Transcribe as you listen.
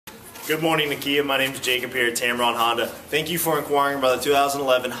Good morning, Nekia. My name is Jacob here at Tameron Honda. Thank you for inquiring about the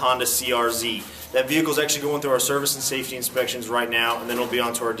 2011 Honda CRZ. That vehicle is actually going through our service and safety inspections right now, and then it'll be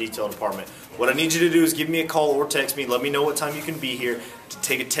on to our detail department. What I need you to do is give me a call or text me. Let me know what time you can be here to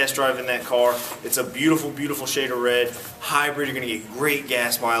take a test drive in that car. It's a beautiful, beautiful shade of red. Hybrid, you're going to get great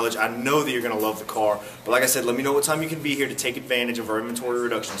gas mileage. I know that you're going to love the car. But like I said, let me know what time you can be here to take advantage of our inventory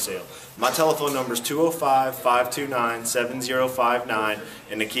reduction sale. My telephone number is 205-529-7059.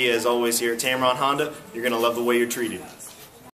 And Nekia, as always, here at Tameron Honda, you're going to love the way you're treated.